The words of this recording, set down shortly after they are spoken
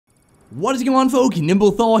What is going on, folk?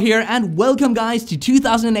 NimbleThor here, and welcome guys to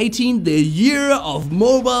 2018, the year of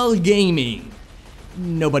mobile gaming.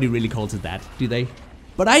 Nobody really calls it that, do they?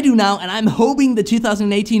 But I do now, and I'm hoping that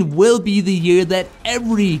 2018 will be the year that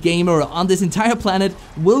every gamer on this entire planet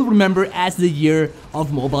will remember as the year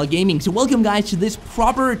of mobile gaming. So welcome guys to this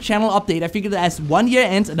proper channel update. I figured that as one year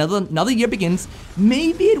ends, another year begins,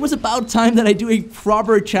 maybe it was about time that I do a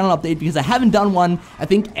proper channel update, because I haven't done one, I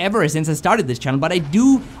think, ever since I started this channel. But I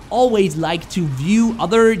do always like to view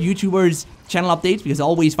other YouTubers' channel updates because I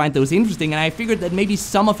always find those interesting, and I figured that maybe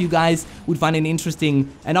some of you guys would find an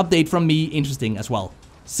update from me interesting as well.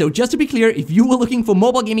 So just to be clear, if you were looking for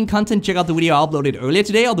mobile gaming content, check out the video I uploaded earlier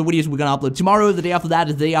today, or the videos we're gonna upload tomorrow, the day after that,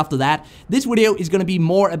 the day after that. This video is gonna be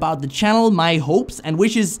more about the channel, my hopes and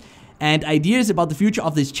wishes and ideas about the future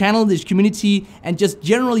of this channel, this community, and just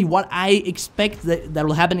generally what I expect that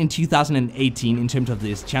will happen in 2018 in terms of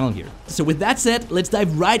this channel here. So with that said, let's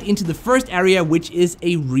dive right into the first area, which is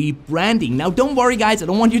a rebranding. Now don't worry guys, I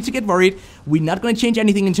don't want you to get worried. We're not going to change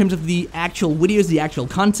anything in terms of the actual videos, the actual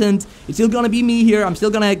content. It's still going to be me here. I'm still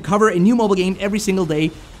going to cover a new mobile game every single day.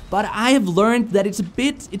 But I have learned that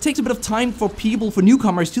it takes a bit of time for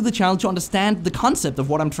newcomers to the channel to understand the concept of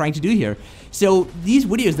what I'm trying to do here. So these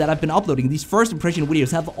videos that I've been uploading, these first impression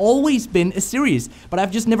videos, have always been a series, but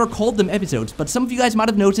I've just never called them episodes. But some of you guys might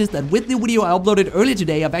have noticed that with the video I uploaded earlier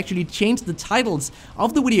today, I've actually changed the titles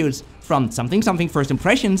of the videos from something something first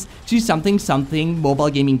impressions to something something mobile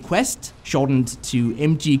gaming quest, shortened to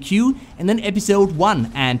MGQ, and then episode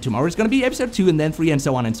 1. And tomorrow is going to be episode 2, and then 3, and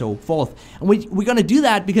so on and so forth. And we're going to do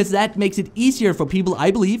that because that makes it easier for people,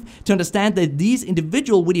 I believe, to understand that these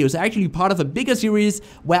individual videos are actually part of a bigger series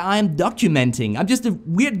where I'm documenting. I'm just a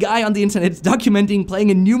weird guy on the internet documenting, playing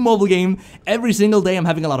a new mobile game every single day. I'm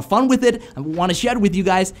having a lot of fun with it. I want to share it with you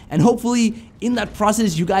guys, and hopefully in that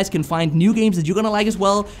process you guys can find new games that you're gonna like as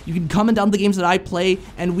well. You can comment on the games that I play,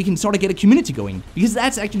 and we can sort of get a community going, because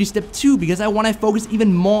that's actually step 2, because I want to focus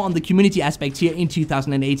even more on the community aspect here in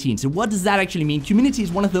 2018. So what does that actually mean? Community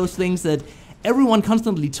is one of those things that everyone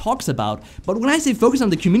constantly talks about, but when I say focus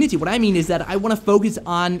on the community, what I mean is that I want to focus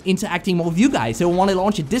on interacting more with you guys. So I want to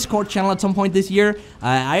launch a Discord channel at some point this year.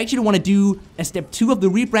 I actually want to do a step 2 of the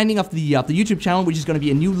rebranding of the YouTube channel, which is going to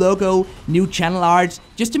be a new logo, new channel art,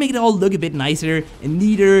 just to make it all look a bit nicer and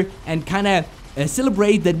neater, and kind of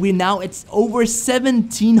celebrate that we're now at over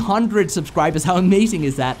 1,700 subscribers. How amazing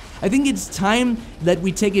is that? I think it's time that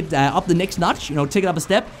we take it up the next notch, take it up a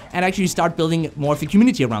step, and actually start building more of a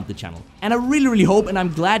community around the channel. And I really hope, and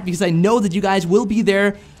I'm glad, because I know that you guys will be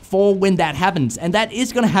there for when that happens, and that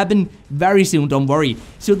is gonna happen very soon, don't worry.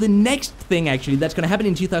 So the next thing actually that's gonna happen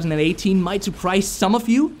in 2018 might surprise some of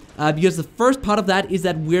you, because the first part of that is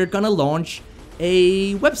that we're gonna launch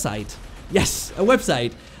a website. Yes, a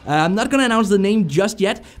website. I'm not gonna announce the name just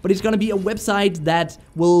yet, but it's gonna be a website that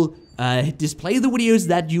will display the videos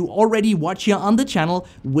that you already watch here on the channel,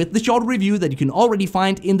 with the short review that you can already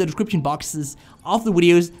find in the description boxes of the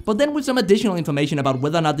videos, but then with some additional information about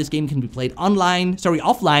whether or not this game can be played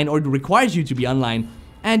offline, or it requires you to be online,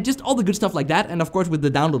 and just all the good stuff like that. And of course with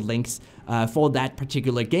the download links for that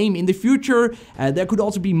particular game. In the future, there could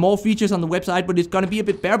also be more features on the website, but it's gonna be a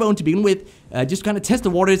bit barebone to begin with, just kind of test the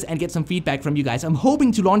waters and get some feedback from you guys. I'm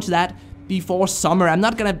hoping to launch that before summer. I'm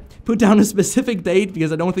not gonna put down a specific date,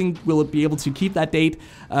 because I don't think we'll be able to keep that date.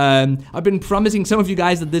 I've been promising some of you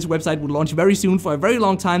guys that this website would launch very soon for a very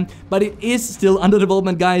long time, but it is still under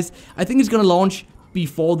development, guys. I think it's gonna launch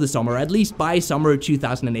before the summer, at least by summer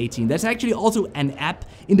 2018. There's actually also an app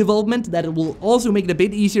in development that will also make it a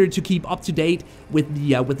bit easier to keep up to date with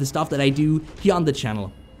the stuff that I do here on the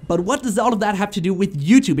channel. But what does all of that have to do with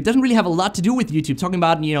YouTube? It doesn't really have a lot to do with YouTube. Talking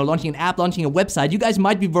about, launching an app, launching a website. You guys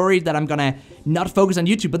might be worried that I'm gonna not focus on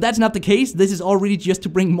YouTube, but that's not the case. This is already just to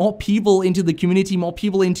bring more people into the community, more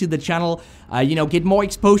people into the channel, get more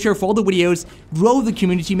exposure for the videos, grow the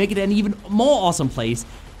community, make it an even more awesome place.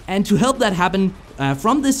 And to help that happen,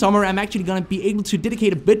 from this summer, I'm actually going to be able to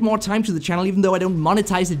dedicate a bit more time to the channel, even though I don't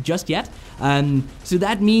monetize it just yet. So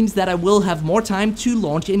that means that I will have more time to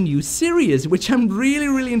launch a new series, which I'm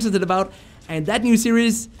really interested about. And that new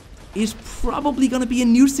series is probably going to be a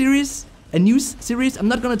news series. I'm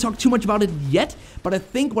not going to talk too much about it yet, but I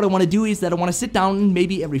think what I want to do is that I want to sit down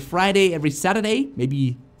maybe every Friday, every Saturday,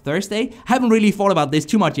 maybe Thursday. I haven't really thought about this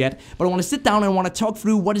too much yet, but I want to sit down and I want to talk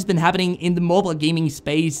through what has been happening in the mobile gaming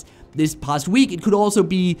space this past week. It could also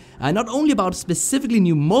be not only about specifically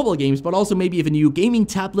new mobile games, but also maybe if a new gaming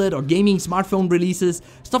tablet or gaming smartphone releases,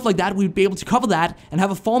 stuff like that. We'd be able to cover that and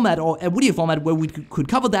have a format or a video format where we could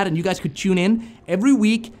cover that, and you guys could tune in every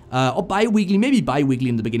week or bi-weekly, maybe bi-weekly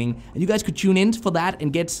in the beginning, and you guys could tune in for that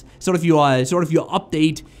and get sort of your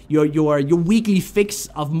update, your weekly fix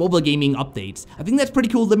of mobile gaming updates. I think that's pretty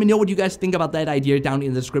cool. Let me know what you guys think about that idea down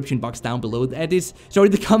in the description box down below. That is, sorry,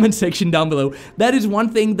 the comment section down below. That is one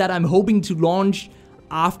thing that I'm hoping to launch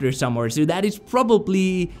after summer, so that is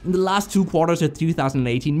probably in the last 2 quarters of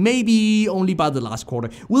 2018, maybe only by the last quarter.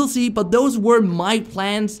 We'll see, but those were my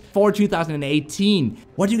plans for 2018.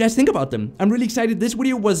 What do you guys think about them? I'm really excited. This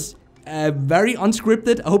video was very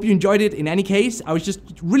unscripted. I hope you enjoyed it. In any case, I was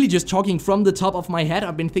just talking from the top of my head.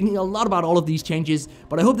 I've been thinking a lot about all of these changes,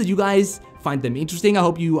 but I hope that you guys find them interesting. I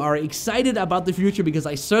hope you are excited about the future, because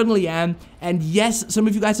I certainly am. And yes, some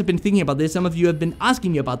of you guys have been thinking about this. Some of you have been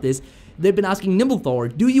asking me about this. They've been asking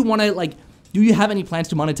NimbleThor, do you want to, like, do you have any plans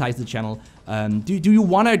to monetize the channel? Do you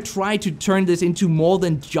want to try to turn this into more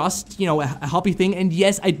than just, you know, a hobby thing? And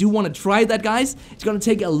yes, I do want to try that, guys. It's going to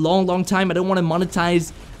take a long time. I don't want to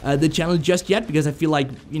monetize the channel just yet, because I feel like,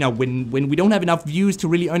 you know, when we don't have enough views to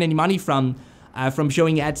really earn any money from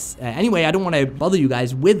showing ads. Anyway, I don't want to bother you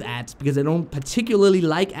guys with ads, because I don't particularly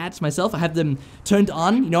like ads myself. I have them turned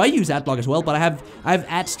on. You know, I use AdBlock as well, but I have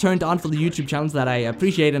ads turned on for the YouTube channels that I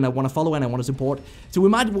appreciate and I want to follow and I want to support. So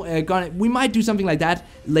we might do something like that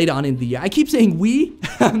later on in the year. I keep saying we.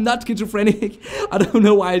 I'm not schizophrenic. I don't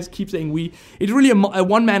know why I keep saying we. It's really a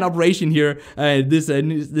one-man operation here. This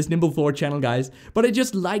NimbleThor channel, guys. But I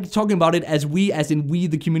just like talking about it as we, as in we,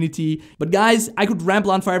 the community. But guys, I could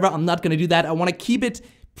ramble on forever. I'm not gonna do that. I want to keep it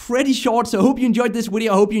pretty short, so I hope you enjoyed this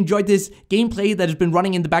video. I hope you enjoyed this gameplay that has been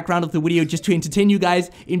running in the background of the video, just to entertain you guys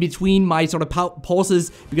in between my sort of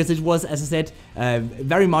pauses, because it was, as I said,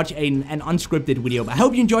 very much an unscripted video. But I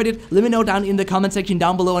hope you enjoyed it. Let me know down in the comment section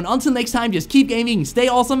down below, and until next time, just keep gaming, stay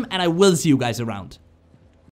awesome, and I will see you guys around.